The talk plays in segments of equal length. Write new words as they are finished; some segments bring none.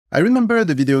I remember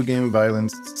the video game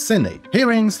violence scene,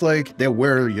 hearings like they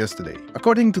were yesterday.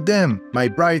 According to them, my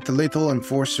bright little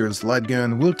enforcer's light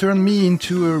gun will turn me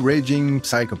into a raging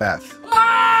psychopath.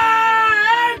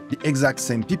 The exact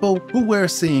same people who were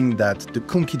saying that the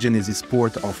clunky Genesis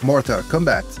port of Mortal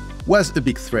Kombat was a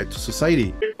big threat to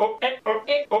society.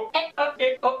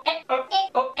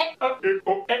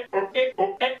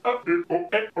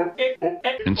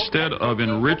 Instead of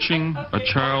enriching a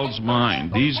child's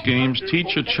mind, these games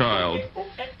teach a child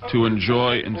to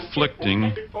enjoy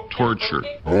inflicting torture.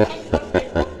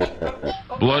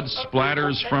 Blood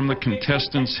splatters from the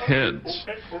contestants' heads.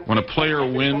 When a player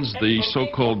wins, the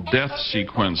so-called death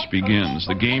sequence begins.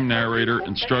 The game narrator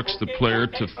instructs the player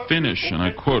to finish, and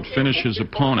I quote, finish his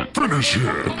opponent. Finish him.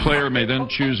 The player may then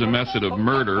choose a method of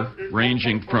murder,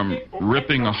 ranging from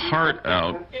ripping a heart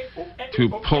out to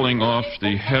pulling off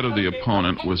the head of the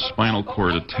opponent with spinal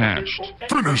cord attached.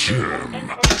 Finish him.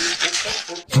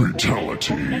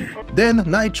 Fatality. Then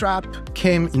Night Trap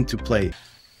came into play.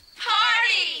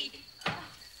 Party!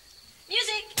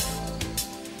 Music!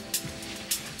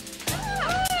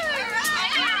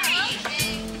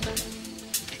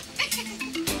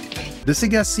 The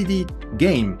Sega CD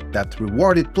game that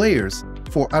rewarded players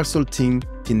for assaulting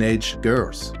teenage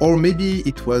girls. Or maybe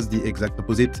it was the exact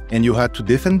opposite and you had to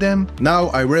defend them? Now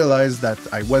I realize that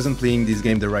I wasn't playing this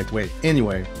game the right way.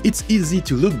 Anyway, it's easy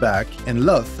to look back and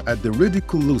laugh at the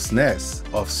ridiculousness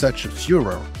of such a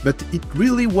furor, but it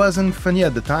really wasn't funny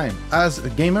at the time. As a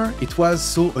gamer, it was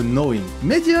so annoying.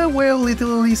 Media were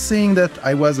literally saying that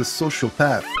I was a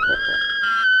sociopath.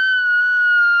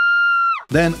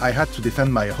 Then I had to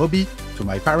defend my hobby to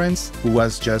my parents, who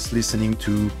was just listening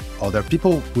to other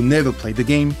people who never played the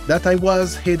game, that I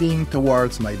was heading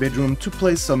towards my bedroom to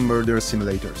play some murder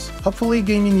simulators. Hopefully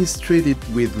gaming is treated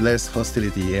with less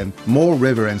hostility and more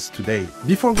reverence today.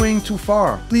 Before going too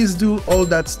far, please do all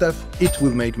that stuff, it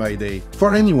will make my day.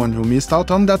 For anyone who missed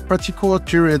out on that particular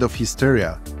period of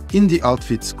hysteria, indie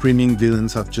outfits screaming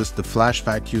villains have just the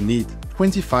flashback you need.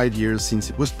 25 years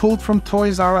since it was pulled from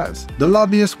Toys R Us. The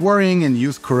lobbyist worrying and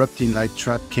youth corrupting Night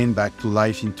Trap came back to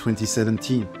life in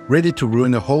 2017, ready to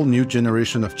ruin a whole new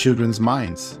generation of children's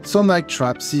minds. So Night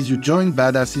Trap sees you join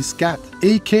Badass's Cat,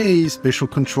 aka Special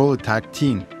Control Attack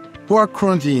Team, who are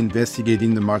currently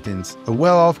investigating the Martins, a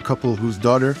well-off couple whose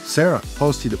daughter, Sarah,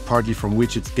 hosted a party from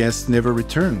which its guests never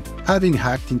returned, having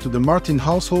hacked into the Martin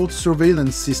household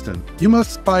surveillance system. You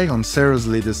must spy on Sarah's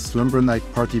latest slumber night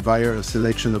party via a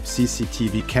selection of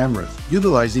CCTV cameras,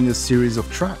 utilizing a series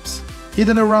of traps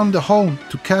hidden around the home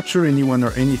to capture anyone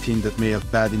or anything that may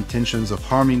have bad intentions of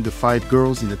harming the 5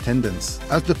 girls in attendance.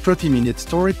 As the 30-minute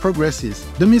story progresses,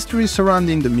 the mystery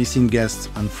surrounding the missing guests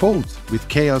unfolds, with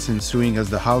chaos ensuing as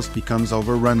the house becomes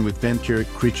overrun with vampiric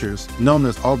creatures known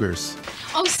as ogres.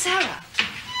 Oh, Sarah.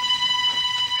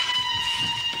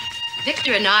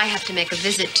 Victor and I have to make a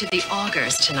visit to the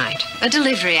augers tonight. A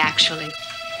delivery, actually.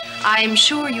 I'm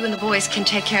sure you and the boys can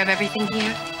take care of everything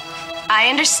here. I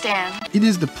understand. It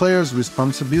is the player's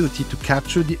responsibility to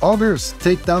capture the ogres,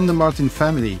 take down the Martin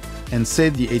family, and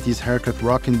save the 80s haircut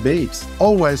rockin' babes,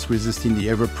 always resisting the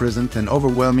ever-present and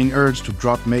overwhelming urge to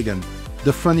drop Megan,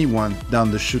 the funny one,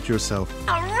 down the shoot-yourself.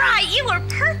 All right, you were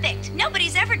perfect.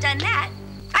 Nobody's ever done that.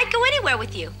 I'd go anywhere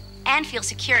with you and feel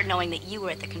secure knowing that you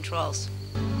were at the controls.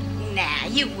 Nah,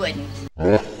 you wouldn't.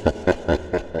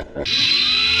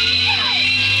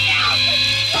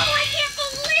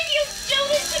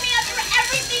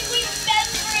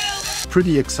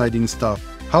 Pretty exciting stuff.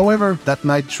 However, that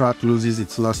Night Trap loses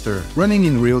its luster, running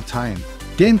in real time.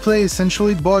 Gameplay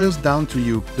essentially boils down to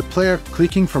you, the player,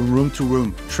 clicking from room to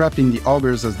room, trapping the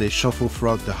ogres as they shuffle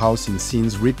throughout the house in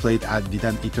scenes replayed ad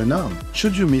vitam aeternam.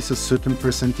 Should you miss a certain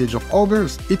percentage of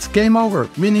ogres, it's game over,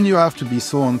 meaning you have to be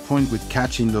so on point with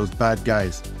catching those bad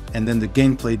guys. And then the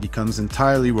gameplay becomes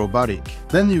entirely robotic.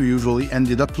 Then you usually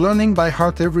ended up learning by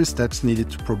heart every steps needed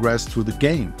to progress through the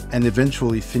game, and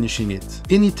eventually finishing it.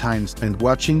 Any time spent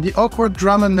watching the awkward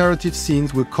drama narrative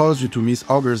scenes will cause you to miss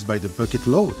ogres by the bucket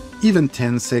load. Even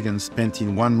 10 seconds spent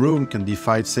in one room can be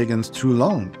 5 seconds too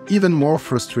long, even more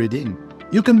frustrating.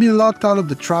 You can be locked out of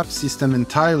the trap system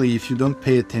entirely if you don't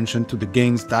pay attention to the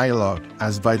game's dialogue,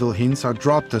 as vital hints are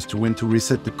dropped as to when to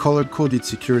reset the color-coded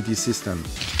security system.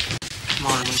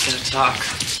 Come on, we gotta talk.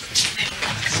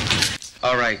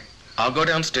 Alright, I'll go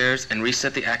downstairs and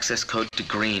reset the access code to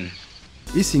green.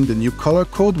 Missing the new color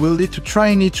code will lead to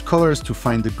trying each colors to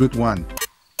find the good one.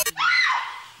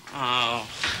 Oh,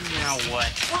 now what?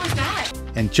 What was that?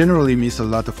 And generally miss a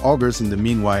lot of ogres in the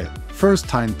meanwhile.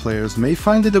 First-time players may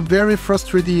find it a very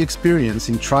frustrating experience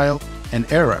in trial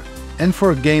and error, and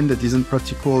for a game that isn't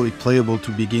particularly playable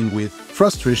to begin with,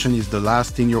 Frustration is the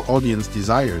last thing your audience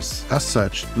desires. As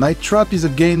such, Night Trap is a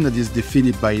game that is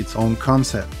defeated by its own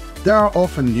concept. There are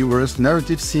often numerous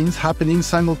narrative scenes happening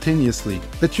simultaneously,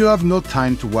 but you have no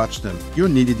time to watch them. You're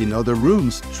needed in other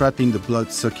rooms, trapping the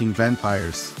blood-sucking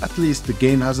vampires. At least the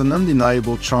game has an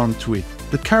undeniable charm to it.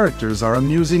 The characters are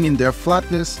amusing in their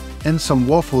flatness, and some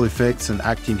woeful effects and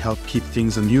acting help keep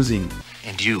things amusing.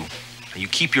 And you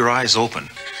keep your eyes open.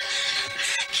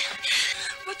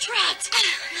 We're trapped.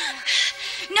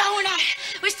 No, we're not.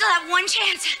 We still have one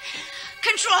chance.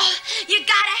 Control, you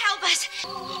gotta help us.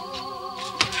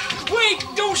 Wait,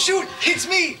 don't shoot, it's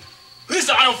me.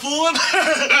 Listen, I don't fool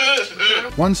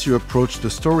him. Once you approach the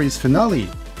story's finale,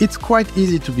 it's quite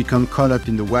easy to become caught up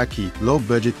in the wacky,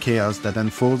 low-budget chaos that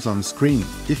unfolds on screen.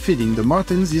 Defeating the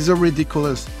Martins is a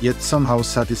ridiculous, yet somehow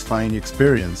satisfying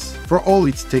experience. For all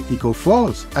its technical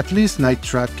flaws, at least Night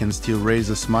Trap can still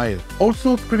raise a smile.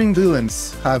 Also, Screaming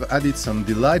Villains have added some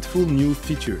delightful new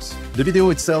features. The video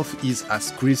itself is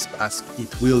as crisp as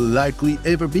it will likely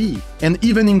ever be, and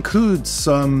even includes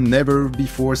some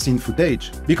never-before-seen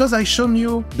footage. Because I've shown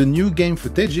you the new game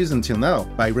footages until now,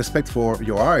 by respect for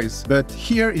your eyes, but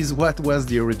here is what was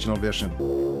the original version.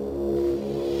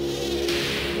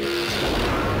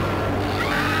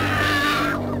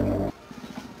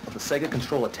 The Sega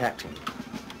Control Attack Team.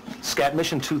 Scat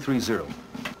Mission 230.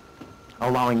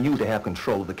 Allowing you to have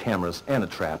control of the cameras and the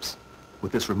traps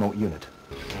with this remote unit.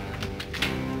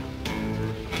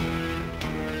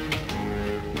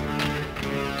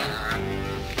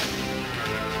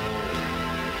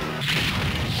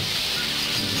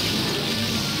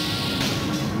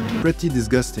 Pretty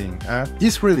disgusting, huh?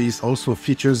 This release also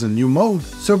features a new mode,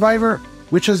 Survivor,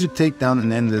 which has you take down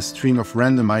an endless stream of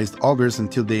randomized ogres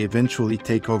until they eventually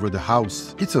take over the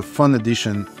house. It's a fun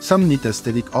addition. Some neat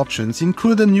aesthetic options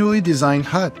include a newly designed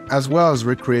hut, as well as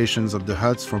recreations of the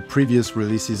huts from previous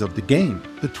releases of the game.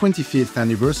 The 25th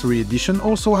Anniversary Edition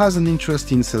also has an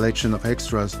interesting selection of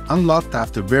extras, unlocked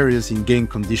after various in-game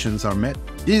conditions are met.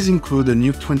 These include a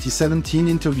new 2017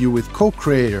 interview with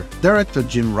co-creator, director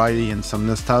Jim Riley, and some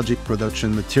nostalgic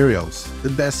production materials. The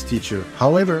best feature,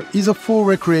 however, is a full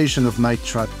recreation of Night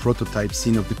Trap prototype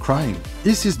scene of the crime.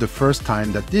 This is the first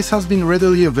time that this has been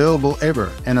readily available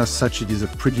ever, and as such it is a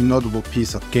pretty notable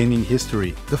piece of gaming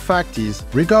history. The fact is,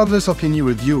 regardless of any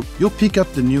review, you'll pick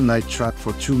up the new Night Trap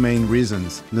for two main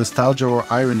reasons: nostalgia or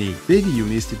irony. Maybe you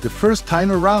missed it the first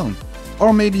time around,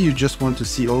 or maybe you just want to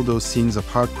see all those scenes of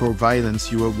hardcore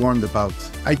violence you were warned about.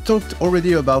 I talked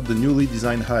already about the newly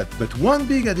designed HUD, but one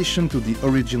big addition to the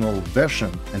original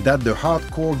version, and that the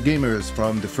hardcore gamers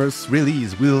from the first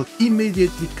release will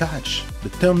immediately catch: the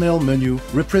thumbnail menu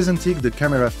representing the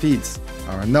camera feeds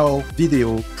are now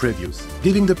video previews,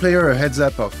 giving the player a heads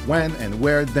up of when and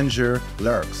where danger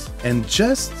lurks. And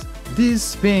just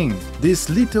this thing, this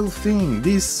little thing,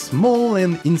 this small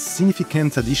and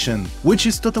insignificant addition, which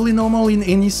is totally normal in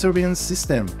any surveillance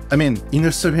system. I mean, in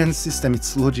a surveillance system,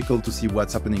 it's logical to see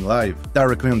what's happening live,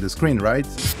 directly on the screen, right?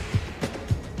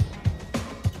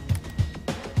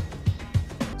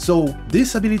 So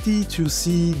this ability to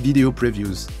see video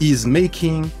previews is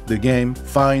making the game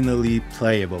finally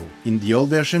playable. In the old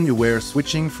version, you were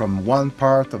switching from one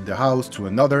part of the house to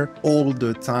another all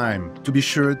the time, to be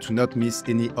sure to not miss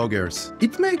any ogres.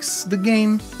 It makes the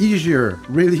game easier,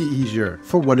 really easier.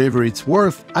 For whatever it's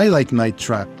worth, I like Night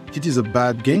Trap. It is a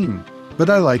bad game,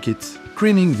 but I like it.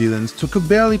 Screaming Villains took a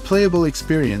barely playable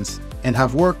experience and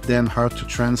have worked damn hard to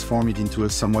transform it into a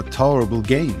somewhat tolerable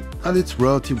game at its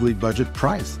relatively budget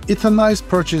price. It's a nice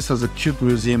purchase as a cute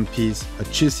museum piece, a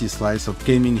cheesy slice of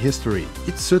gaming history.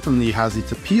 It certainly has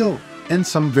its appeal and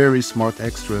some very smart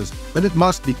extras, but it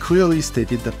must be clearly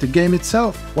stated that the game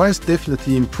itself, whilst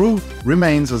definitely improved,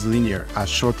 remains as linear, as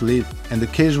short-lived, and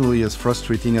occasionally as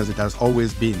frustrating as it has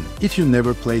always been. If you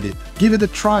never played it, give it a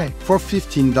try. For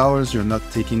 $15, you're not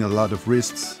taking a lot of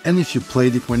risks. And if you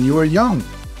played it when you were young,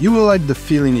 you will like the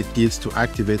feeling it gives to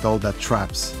activate all that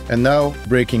traps. And now,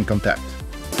 breaking contact.